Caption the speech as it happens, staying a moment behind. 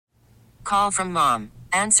Call from mom.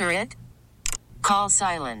 Answer it. Call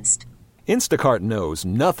silenced. Instacart knows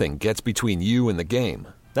nothing gets between you and the game.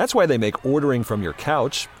 That's why they make ordering from your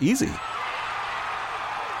couch easy.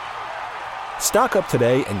 Stock up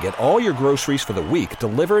today and get all your groceries for the week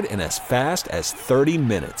delivered in as fast as 30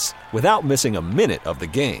 minutes without missing a minute of the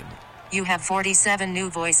game. You have 47 new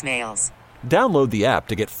voicemails. Download the app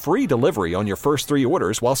to get free delivery on your first 3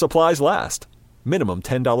 orders while supplies last. Minimum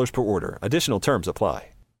 $10 per order. Additional terms apply.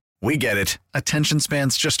 We get it. Attention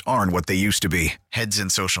spans just aren't what they used to be. Heads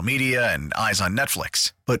in social media and eyes on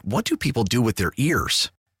Netflix. But what do people do with their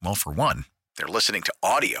ears? Well, for one, they're listening to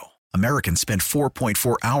audio. Americans spend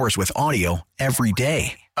 4.4 hours with audio every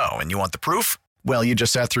day. Oh, and you want the proof? Well, you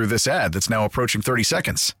just sat through this ad that's now approaching 30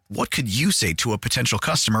 seconds. What could you say to a potential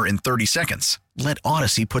customer in 30 seconds? Let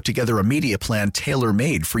Odyssey put together a media plan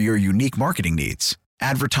tailor-made for your unique marketing needs.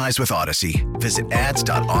 Advertise with Odyssey. Visit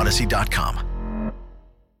ads.odyssey.com.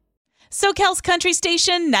 SoCal's Country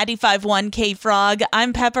Station, 95.1 K-Frog.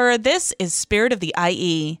 I'm Pepper. This is Spirit of the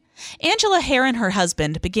IE. Angela Hare and her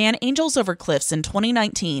husband began Angels Over Cliffs in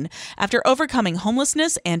 2019 after overcoming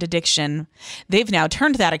homelessness and addiction. They've now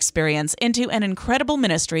turned that experience into an incredible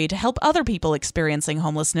ministry to help other people experiencing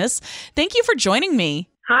homelessness. Thank you for joining me.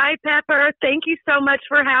 Hi, Pepper. Thank you so much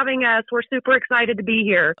for having us. We're super excited to be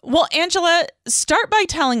here. Well, Angela, start by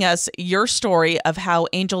telling us your story of how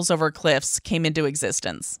Angels Over Cliffs came into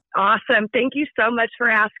existence. Awesome. Thank you so much for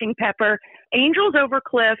asking, Pepper. Angels Over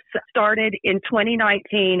Cliffs started in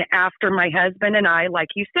 2019 after my husband and I, like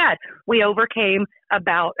you said, we overcame a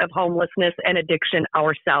bout of homelessness and addiction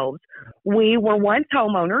ourselves. We were once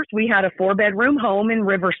homeowners. We had a 4-bedroom home in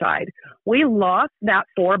Riverside. We lost that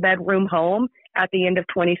 4-bedroom home at the end of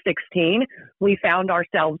 2016. We found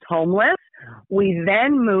ourselves homeless. We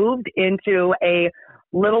then moved into a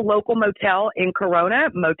little local motel in Corona,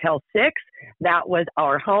 Motel 6. That was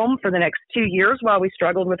our home for the next 2 years while we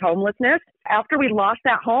struggled with homelessness. After we lost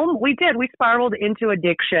that home, we spiraled into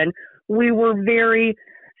addiction. We were very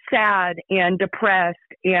sad and depressed,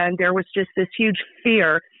 and there was just this huge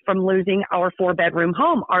fear from losing our 4-bedroom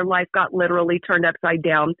home. Our life got literally turned upside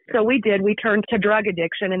down. So we turned to drug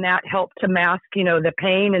addiction, and that helped to mask, the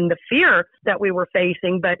pain and the fear that we were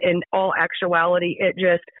facing. But in all actuality, it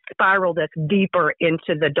just spiraled us deeper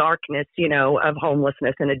into the darkness, of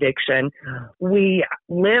homelessness and addiction. We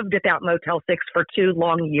lived at that Motel 6 for 2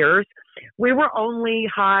 long years. We were only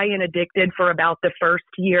high and addicted for about the first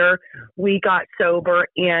year. We got sober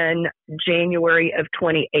in January of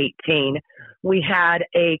 2018. We had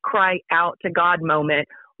a cry out to God moment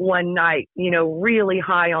one night, really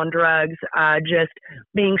high on drugs, just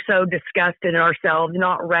being so disgusted in ourselves,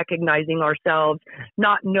 not recognizing ourselves,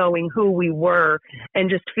 not knowing who we were, and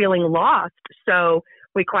just feeling lost. So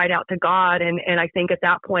we cried out to God. And I think at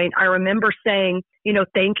that point, I remember saying,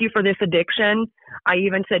 thank you for this addiction. I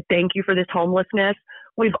even said, thank you for this homelessness.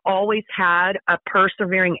 We've always had a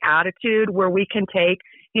persevering attitude where we can take,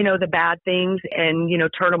 the bad things and,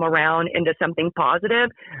 turn them around into something positive.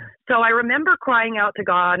 So I remember crying out to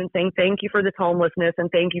God and saying, thank you for this homelessness and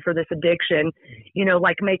thank you for this addiction,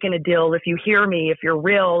 like making a deal. If you hear me, if you're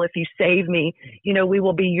real, if you save me, we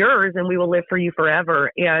will be yours and we will live for you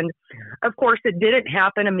forever. And of course, it didn't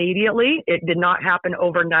happen immediately. It did not happen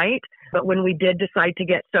overnight. But when we did decide to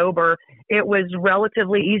get sober, it was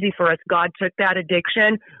relatively easy for us. God took that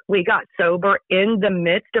addiction. We got sober in the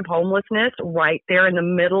midst of homelessness, right there in the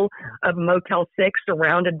middle of Motel 6,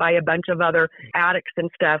 surrounded by a bunch of other addicts and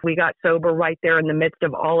stuff. We got sober right there in the midst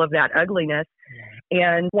of all of that ugliness.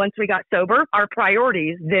 And once we got sober, our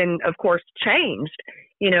priorities then, of course, changed.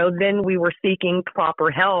 Then we were seeking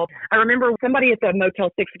proper help. I remember somebody at the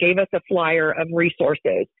Motel 6 gave us a flyer of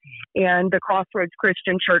resources, and the Crossroads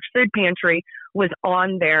Christian Church Food Pantry was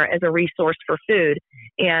on there as a resource for food.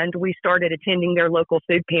 And we started attending their local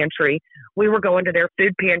food pantry. We were going to their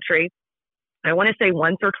food pantry, I want to say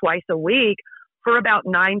once or twice a week for about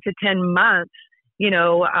 9 to 10 months,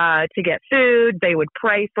 to get food. They would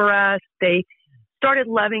pray for us. They started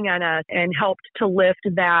loving on us and helped to lift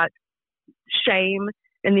that shame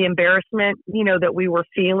and the embarrassment, that we were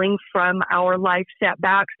feeling from our life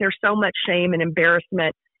setbacks. There's so much shame and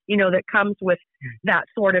embarrassment, that comes with that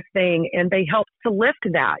sort of thing. And they helped to lift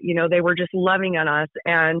that, they were just loving on us.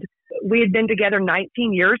 And we had been together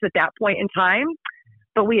 19 years at that point in time,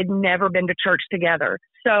 but we had never been to church together.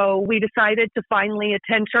 So we decided to finally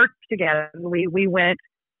attend church together. We went,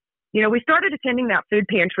 we started attending that food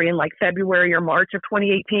pantry in like February or March of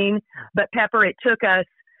 2018, but Pepper, it took us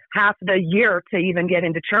half the year to even get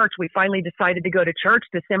into church. We finally decided to go to church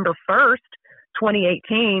December 1st,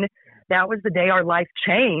 2018. That was the day our life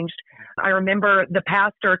changed. I remember the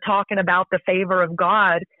pastor talking about the favor of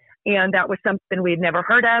God And that was something we'd never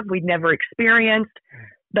heard of, we'd never experienced.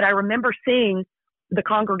 But I remember seeing the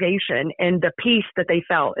congregation and the peace that they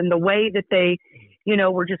felt and the way that they,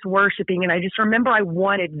 were just worshiping. And I just remember I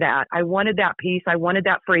wanted that. I wanted that peace. I wanted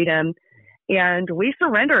that freedom. And we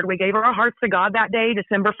surrendered. We gave our hearts to God that day,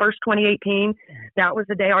 December 1st, 2018. That was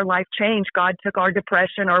the day our life changed. God took our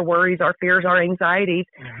depression, our worries, our fears, our anxieties,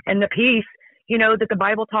 and the peace, that the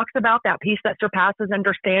Bible talks about, that peace that surpasses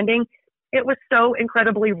understanding. It was so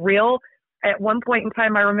incredibly real. At one point in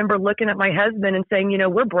time, I remember looking at my husband and saying,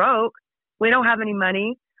 we're broke. We don't have any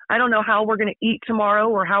money. I don't know how we're going to eat tomorrow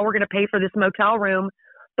or how we're going to pay for this motel room.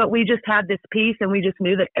 But we just had this peace and we just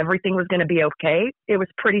knew that everything was going to be okay. It was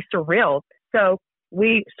pretty surreal. So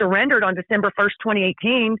we surrendered on December 1st,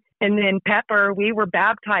 2018. And then Pepper, we were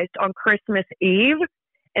baptized on Christmas Eve.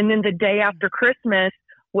 And then the day after Christmas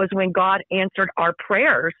was when God answered our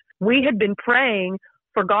prayers. We had been praying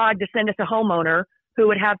for God to send us a homeowner who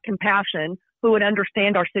would have compassion, who would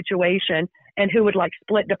understand our situation, and who would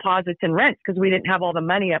split deposits and rents because we didn't have all the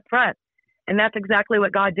money up front. And that's exactly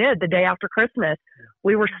what God did the day after Christmas.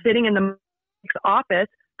 We were sitting in the office,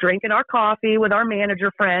 drinking our coffee with our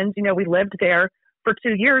manager friends. We lived there for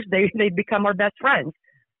 2 years. They'd become our best friends.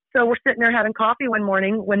 So we're sitting there having coffee one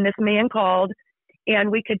morning when this man called,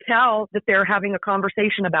 and we could tell that they're having a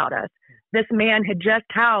conversation about us. This man had just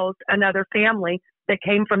housed another family that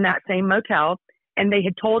came from that same motel, and they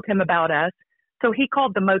had told him about us. So he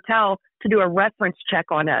called the motel to do a reference check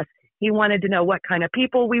on us. He wanted to know what kind of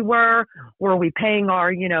people we were we paying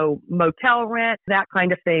our, motel rent, that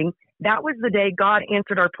kind of thing. That was the day God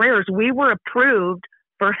answered our prayers. We were approved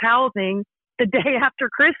for housing the day after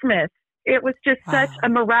Christmas. It was just such a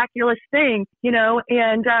miraculous thing,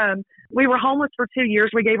 and we were homeless for 2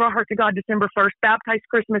 years. We gave our heart to God December 1st, baptized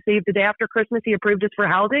Christmas Eve. The day after Christmas, he approved us for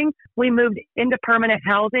housing. We moved into permanent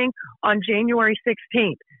housing on January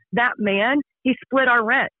 16th. That man, he split our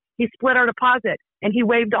rent. He split our deposit, and he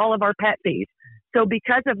waived all of our pet fees. So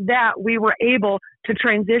because of that, we were able to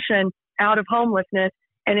transition out of homelessness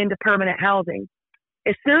and into permanent housing.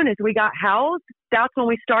 As soon as we got housed, that's when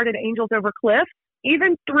we started Angels Over Cliffs.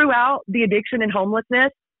 Even throughout the addiction and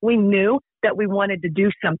homelessness, we knew that we wanted to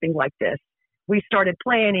do something like this. We started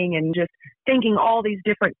planning and just thinking all these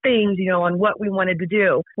different things, on what we wanted to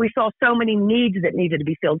do. We saw so many needs that needed to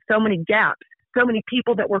be filled, so many gaps, so many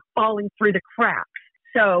people that were falling through the cracks.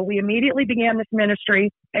 So we immediately began this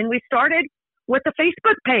ministry, and we started with the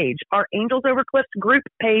Facebook page, our Angels Over Cliffs group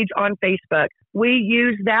page on Facebook. We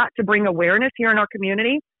use that to bring awareness here in our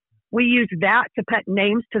community. We use that to put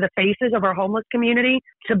names to the faces of our homeless community,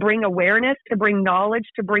 to bring awareness, to bring knowledge,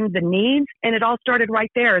 to bring the needs. And it all started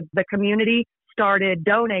right there. The community started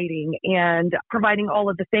donating and providing all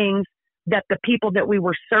of the things that the people that we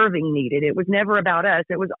were serving needed. It was never about us.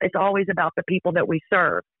 It's always about the people that we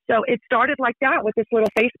serve. So it started like that with this little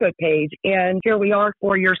Facebook page. And here we are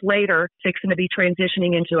 4 years later, fixing to be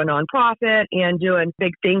transitioning into a nonprofit and doing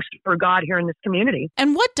big things for God here in this community.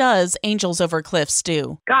 And what does Angels Over Cliffs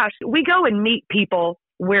do? Gosh, we go and meet people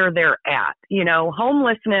where they're at.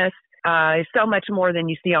 Homelessness is so much more than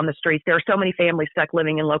you see on the streets. There are so many families stuck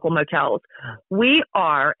living in local motels. We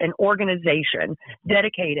are an organization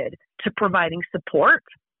dedicated to providing support,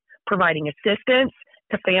 providing assistance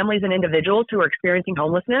to families and individuals who are experiencing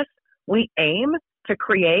homelessness. We aim to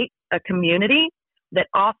create a community that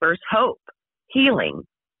offers hope, healing,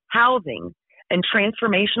 housing, and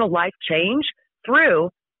transformational life change through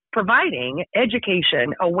providing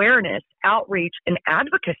education, awareness, outreach, and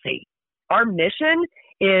advocacy. Our mission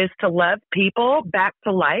is to love people back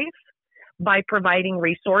to life by providing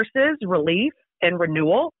resources, relief, and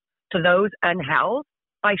renewal to those unhoused,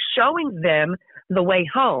 by showing them the way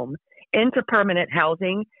home into permanent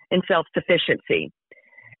housing and self-sufficiency.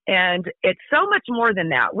 And it's so much more than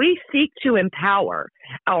that. We seek to empower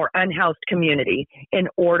our unhoused community in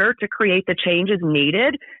order to create the changes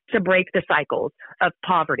needed to break the cycles of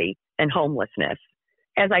poverty and homelessness.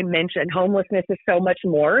 As I mentioned, homelessness is so much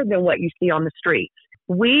more than what you see on the streets.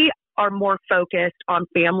 We are more focused on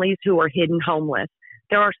families who are hidden homeless.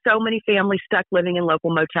 There are so many families stuck living in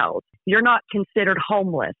local motels. You're not considered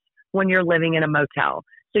homeless when you're living in a motel.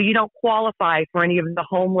 So you don't qualify for any of the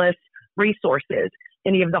homeless resources,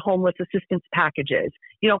 any of the homeless assistance packages.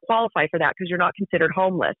 You don't qualify for that because you're not considered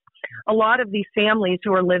homeless. A lot of these families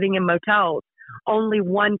who are living in motels, only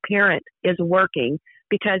one parent is working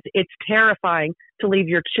because it's terrifying to leave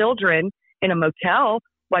your children in a motel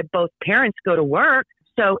while both parents go to work.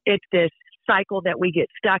 So it's this cycle that we get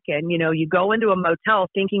stuck in. You go into a motel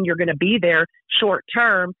thinking you're going to be there short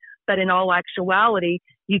term, but in all actuality,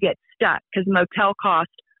 you get stuck because motel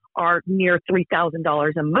costs are near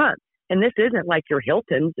 $3,000 a month. And this isn't like your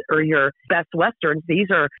Hiltons or your Best Westerns.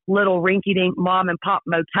 These are little rinky-dink mom and pop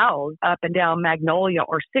motels up and down Magnolia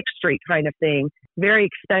or 6th Street kind of thing. Very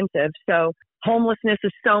expensive. So homelessness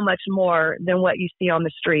is so much more than what you see on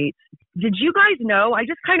the streets. Did you guys know? I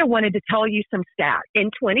just kind of wanted to tell you some stats.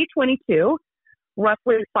 In 2022,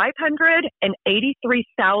 roughly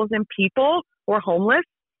 583,000 people were homeless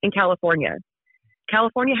in California.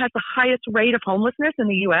 California has the highest rate of homelessness in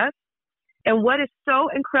the U.S. And what is so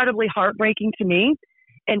incredibly heartbreaking to me,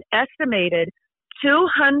 an estimated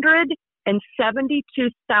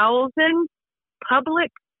 272,000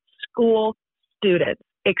 public school students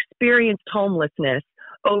experienced homelessness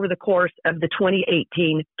over the course of the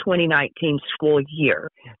 2018-2019 school year.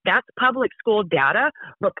 That's public school data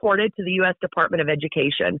reported to the U.S. Department of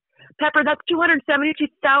Education. Pepper, that's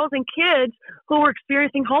 272,000 kids who were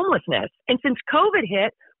experiencing homelessness. And since COVID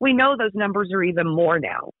hit, we know those numbers are even more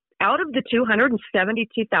now. Out of the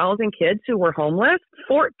 272,000 kids who were homeless,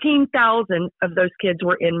 14,000 of those kids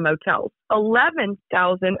were in motels.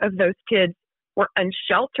 11,000 of those kids were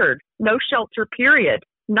unsheltered, no shelter period.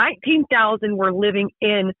 19,000 were living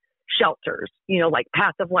in shelters, like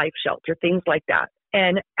Path of Life shelter, things like that.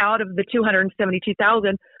 And out of the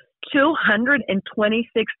 272,000,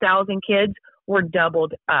 226,000 kids were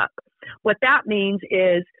doubled up. What that means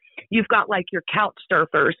is you've got like your couch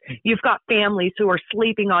surfers. You've got families who are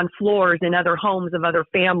sleeping on floors in other homes of other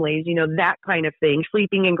families, that kind of thing,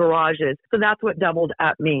 sleeping in garages. So that's what doubled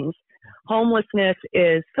up means. Homelessness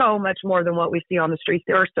is so much more than what we see on the streets.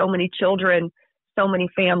 There are so many children, so many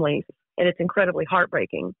families, and it's incredibly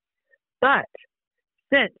heartbreaking. But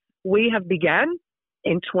since we have begun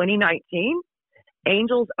in 2019,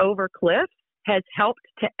 Angels Over Cliffs has helped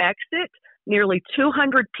to exit nearly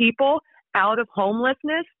 200 people out of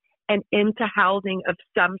homelessness and into housing of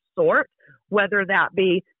some sort, whether that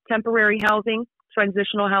be temporary housing,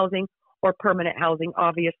 transitional housing, or permanent housing,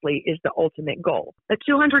 obviously, is the ultimate goal. The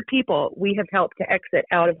 200 people we have helped to exit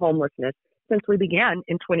out of homelessness since we began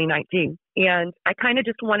in 2019. And I kind of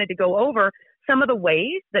just wanted to go over some of the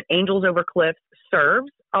ways that Angels Over Cliffs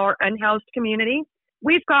serves our unhoused community.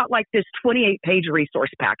 We've got like this 28-page resource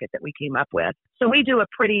packet that we came up with. So we do a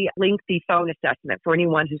pretty lengthy phone assessment for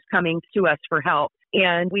anyone who's coming to us for help.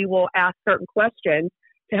 And we will ask certain questions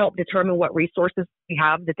to help determine what resources we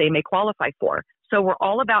have that they may qualify for. So we're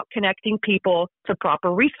all about connecting people to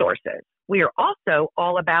proper resources. We are also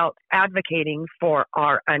all about advocating for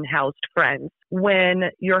our unhoused friends. When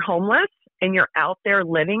you're homeless and you're out there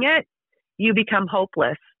living it, you become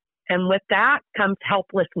hopeless. And with that comes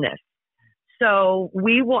helplessness. So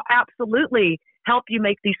we will absolutely help you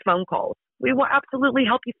make these phone calls. We will absolutely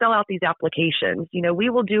help you fill out these applications. We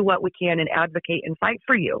will do what we can and advocate and fight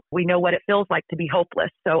for you. We know what it feels like to be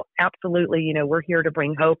hopeless. So absolutely, we're here to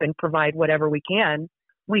bring hope and provide whatever we can.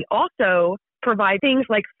 We also provide things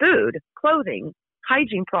like food, clothing,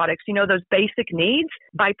 hygiene products, those basic needs.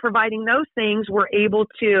 By providing those things, we're able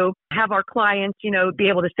to have our clients, be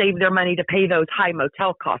able to save their money to pay those high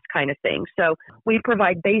motel cost kind of things. So we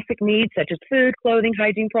provide basic needs such as food, clothing,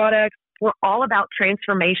 hygiene products. We're all about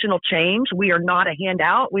transformational change. We are not a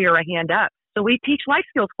handout. We are a hand up. So we teach life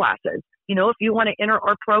skills classes. If you want to enter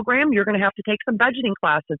our program, you're going to have to take some budgeting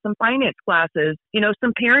classes, some finance classes,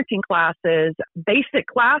 some parenting classes, basic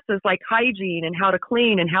classes like hygiene and how to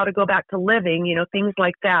clean and how to go back to living, things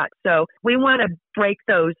like that. So we want to break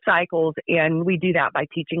those cycles, and we do that by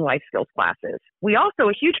teaching life skills classes. We also,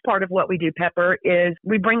 a huge part of what we do, Pepper, is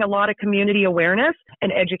we bring a lot of community awareness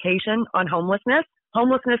and education on homelessness.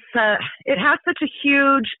 Homelessness, it has such a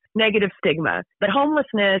huge negative stigma, but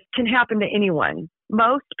homelessness can happen to anyone.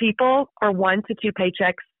 Most people are 1 to 2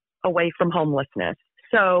 paychecks away from homelessness.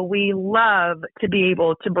 So we love to be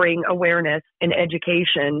able to bring awareness and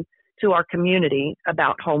education to our community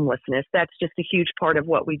about homelessness. That's just a huge part of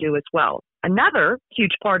what we do as well. Another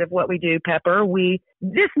huge part of what we do, Pepper,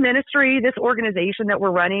 this ministry, this organization that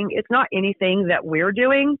we're running, it's not anything that we're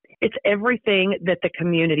doing. It's everything that the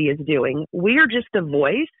community is doing. We are just a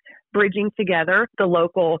voice bridging together the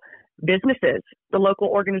local businesses, the local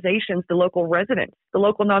organizations, the local residents, the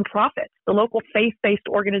local nonprofits, the local faith-based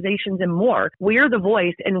organizations, and more. We are the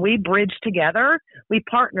voice, and we bridge together. We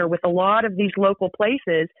partner with a lot of these local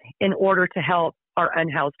places in order to help our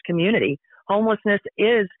unhoused community. Homelessness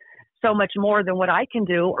is so much more than what I can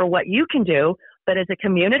do or what you can do, but as a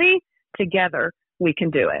community, together, we can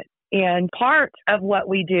do it. And part of what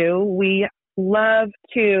we do, we love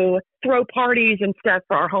to throw parties and stuff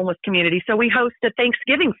for our homeless community. So we host a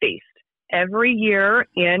Thanksgiving feast. Every year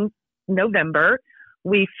in November,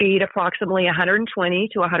 we feed approximately 120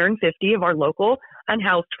 to 150 of our local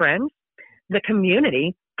unhoused friends. The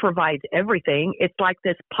community provides everything. It's like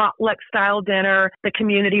this potluck style dinner. The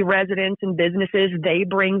community residents and businesses, they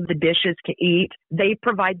bring the dishes to eat. They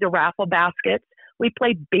provide the raffle baskets. We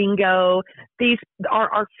play bingo. These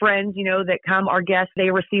are our friends, that come, our guests,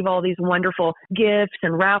 they receive all these wonderful gifts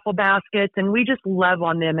and raffle baskets, and we just love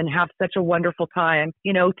on them and have such a wonderful time,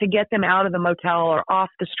 to get them out of the motel or off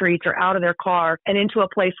the streets or out of their car and into a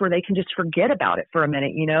place where they can just forget about it for a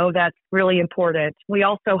minute. That's really important. We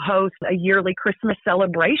also host a yearly Christmas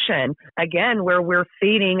celebration, again, where we're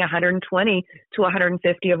feeding 120 to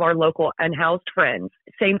 150 of our local unhoused friends.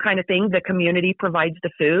 Same kind of thing. The community provides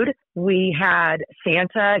the food. We had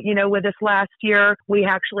Santa, with us last year. We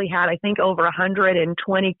actually had, I think, over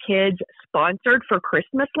 120 kids sponsored for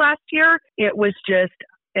Christmas last year. It was just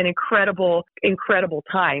an incredible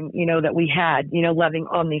time, that we had, loving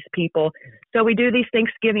on these people. So we do these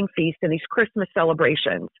Thanksgiving feasts and these Christmas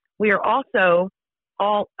celebrations. We are also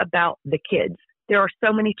all about the kids. There are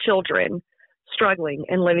so many children struggling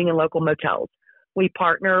and living in local motels. We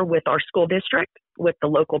partner with our school district, with the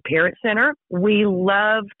local parent center. We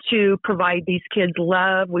love to provide these kids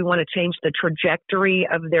love. We want to change the trajectory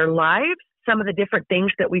of their lives. Some of the different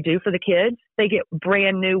things that we do for the kids, they get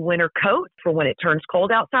brand new winter coats for when it turns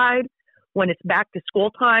cold outside. When it's back to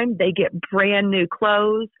school time, they get brand new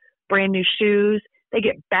clothes, brand new shoes. They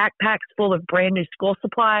get backpacks full of brand new school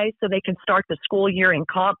supplies so they can start the school year in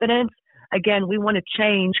confidence. Again, we want to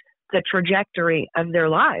change the trajectory of their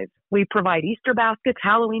lives. We provide Easter baskets,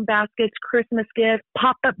 Halloween baskets, Christmas gifts,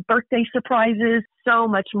 pop-up birthday surprises, so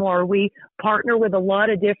much more. We partner with a lot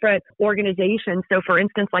of different organizations. So for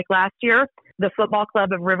instance, like last year, the Football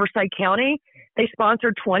Club of Riverside County, they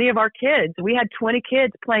sponsored 20 of our kids. We had 20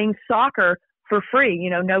 kids playing soccer for free,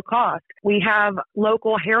 no cost. We have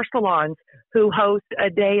local hair salons who host a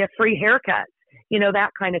day of free haircuts,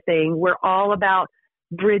 that kind of thing. We're all about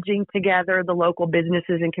bridging together the local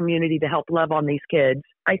businesses and community to help love on these kids.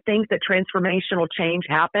 I think that transformational change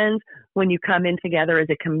happens when you come in together as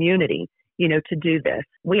a community, to do this.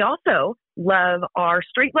 We also love our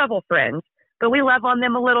street level friends, but we love on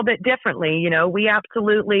them a little bit differently. We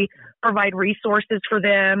absolutely provide resources for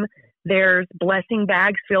them. There's blessing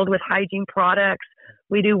bags filled with hygiene products.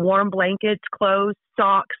 We do warm blankets, clothes,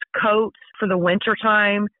 socks, coats for the winter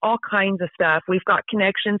time, all kinds of stuff. We've got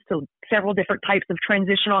connections to several different types of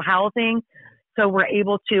transitional housing. So we're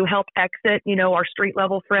able to help exit, our street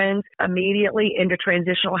level friends immediately into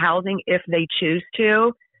transitional housing if they choose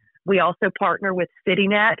to. We also partner with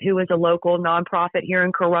CityNet, who is a local nonprofit here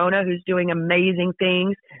in Corona, who's doing amazing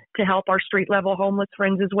things to help our street level homeless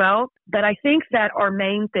friends as well. But I think that our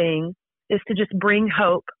main thing is to just bring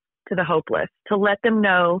hope to the hopeless, to let them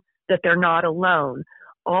know that they're not alone.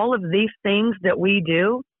 All of these things that we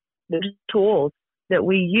do, there's tools that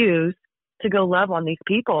we use to go love on these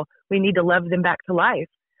people. We need to love them back to life.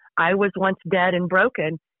 I was once dead and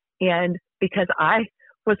broken, and because I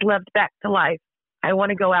was loved back to life, I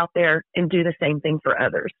want to go out there and do the same thing for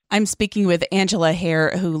others. I'm speaking with Angela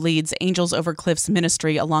Hare, who leads Angels Over Cliffs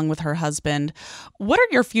ministry along with her husband. What are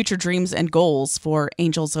your future dreams and goals for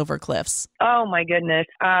Angels Over Cliffs? Oh, my goodness.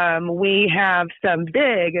 We have some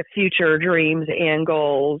big future dreams and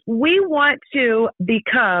goals. We want to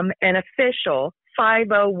become an official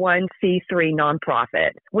 501c3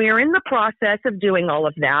 nonprofit. We are in the process of doing all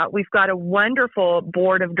of that. We've got a wonderful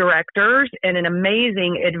board of directors and an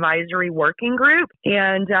amazing advisory working group.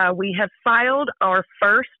 And we have filed our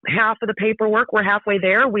first half of the paperwork. We're halfway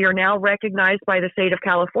there. We are now recognized by the state of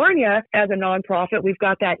California as a nonprofit. We've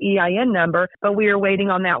got that EIN number, but we are waiting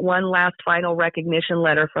on that one last final recognition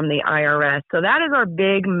letter from the IRS. So that is our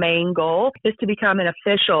big main goal, is to become an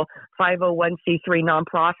official 501c3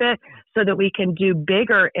 nonprofit so that we can do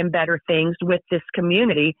bigger and better things with this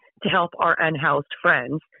community to help our unhoused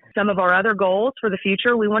friends. Some of our other goals for the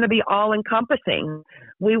future, we want to be all-encompassing.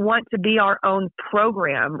 We want to be our own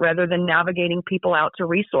program rather than navigating people out to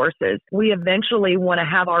resources. We eventually want to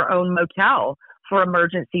have our own motel for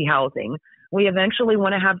emergency housing. We eventually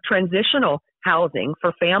want to have transitional housing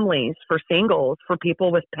for families, for singles, for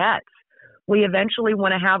people with pets. We eventually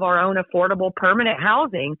want to have our own affordable permanent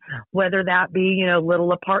housing, whether that be,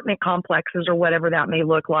 little apartment complexes or whatever that may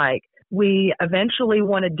look like. We eventually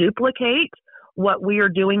want to duplicate what we are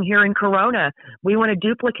doing here in Corona. We want to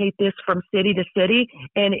duplicate this from city to city,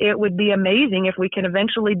 and it would be amazing if we can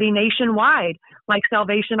eventually be nationwide, like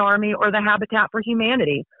Salvation Army or the Habitat for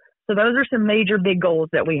Humanity. So those are some major big goals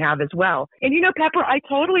that we have as well. And Pepper, I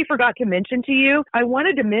totally forgot to mention to you, I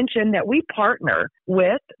wanted to mention that we partner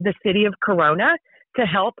with the city of Corona to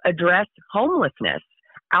help address homelessness.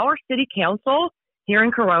 Our city council here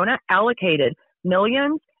in Corona allocated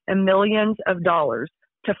millions and millions of dollars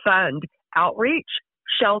to fund outreach,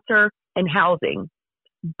 shelter, and housing.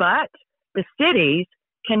 But the cities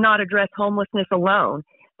cannot address homelessness alone.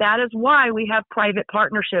 That is why we have private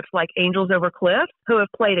partnerships like Angels Over Cliffs, who have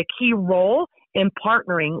played a key role in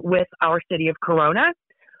partnering with our city of Corona.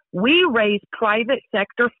 We raise private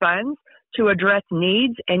sector funds to address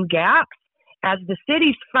needs and gaps, as the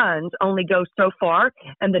city's funds only go so far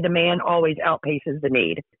and the demand always outpaces the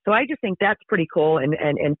need. So I just think that's pretty cool and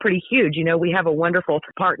pretty huge. You know, we have a wonderful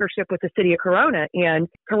partnership with the city of Corona, and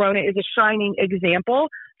Corona is a shining example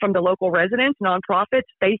from the local residents, nonprofits,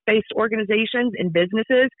 faith-based organizations, and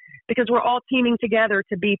businesses, because we're all teaming together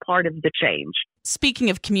to be part of the change.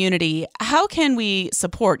 Speaking of community, how can we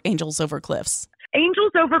support Angels Over Cliffs?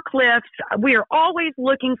 Angels Over Cliffs, we are always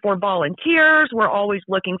looking for volunteers. We're always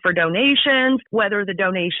looking for donations, whether the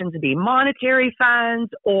donations be monetary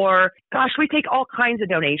funds or, we take all kinds of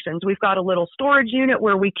donations. We've got a little storage unit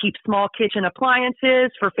where we keep small kitchen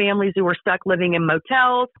appliances for families who are stuck living in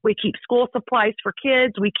motels. We keep school supplies for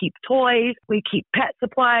kids. We keep toys. We keep pet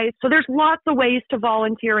supplies. So there's lots of ways to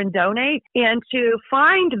volunteer and donate. And to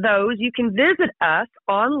find those, you can visit us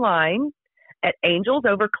online at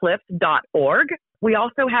angelsovercliffs.org. We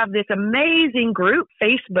also have this amazing group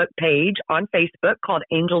Facebook page on Facebook called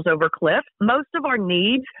Angels Over Cliffs. Most of our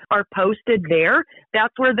needs are posted there.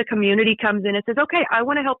 That's where the community comes in and says, okay, I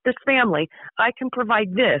want to help this family. I can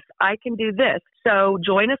provide this. I can do this. So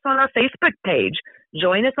join us on our Facebook page.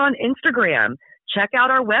 Join us on Instagram. Check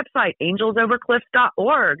out our website,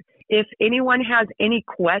 angelsovercliffs.org. If anyone has any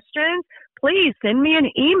questions, please send me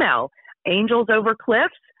an email,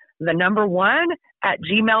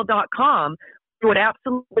 angelsovercliffs1@gmail.com. We would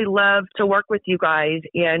absolutely love to work with you guys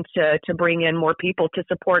and to bring in more people to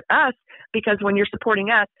support us, because when you're supporting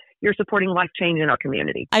us, you're supporting life change in our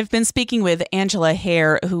community. I've been speaking with Angela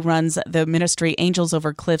Hare, who runs the ministry Angels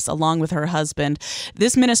Over Cliffs along with her husband.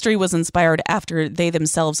 This ministry was inspired after they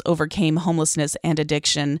themselves overcame homelessness and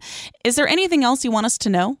addiction. Is there anything else you want us to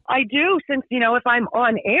know? I do. Since, if I'm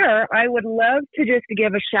on air, I would love to just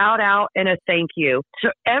give a shout out and a thank you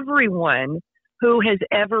to everyone who has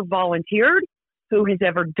ever volunteered, who has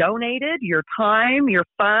ever donated your time, your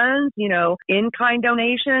funds, in-kind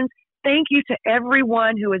donations. Thank you to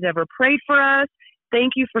everyone who has ever prayed for us.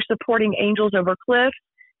 Thank you for supporting Angels Over Cliffs.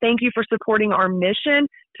 Thank you for supporting our mission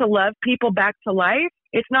to love people back to life.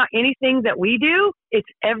 It's not anything that we do. It's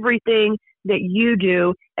everything that you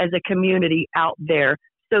do as a community out there.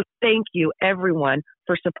 So thank you, everyone,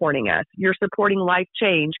 for supporting us. You're supporting life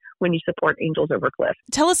change when you support Angels Over Cliffs.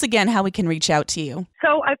 Tell us again how we can reach out to you.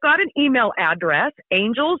 So I've got an email address,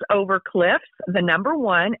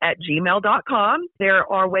 angelsovercliffs1@gmail.com. There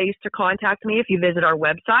are ways to contact me if you visit our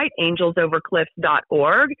website,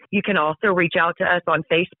 angelsovercliffs.org. You can also reach out to us on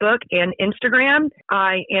Facebook and Instagram.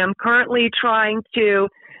 I am currently trying to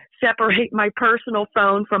separate my personal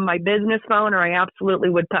phone from my business phone, or I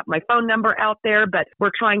absolutely would put my phone number out there, but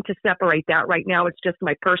we're trying to separate that right now. It's just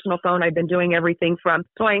my personal phone I've been doing everything from.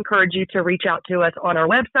 So I encourage you to reach out to us on our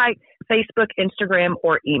website, Facebook, Instagram,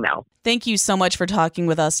 or email. Thank you so much for talking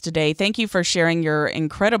with us today. Thank you for sharing your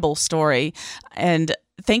incredible story, and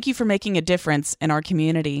thank you for making a difference in our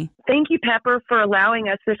community. Thank you, Pepper, for allowing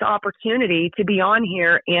us this opportunity to be on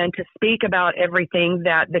here and to speak about everything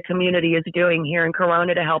that the community is doing here in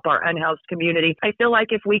Corona to help our unhoused community. I feel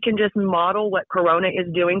like if we can just model what Corona is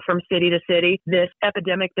doing from city to city, this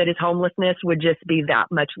epidemic that is homelessness would just be that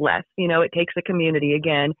much less. It takes a community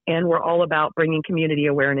again, and we're all about bringing community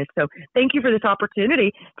awareness. So thank you for this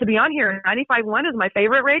opportunity to be on here. 95.1 is my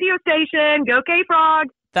favorite radio station. Go K-Frog!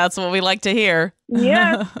 That's what we like to hear.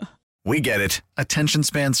 Yeah. We get it. Attention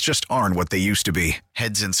spans just aren't what they used to be.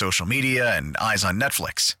 Heads in social media and eyes on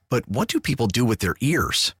Netflix. But what do people do with their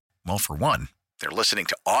ears? Well, for one, they're listening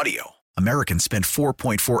to audio. Americans spend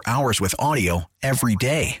 4.4 hours with audio every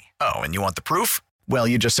day. Oh, and you want the proof? Well,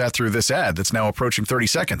 you just sat through this ad that's now approaching 30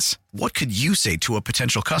 seconds. What could you say to a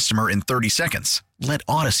potential customer in 30 seconds? Let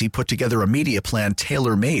Odyssey put together a media plan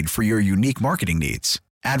tailor-made for your unique marketing needs.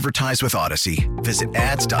 Advertise with Odyssey. Visit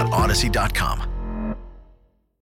ads.odyssey.com.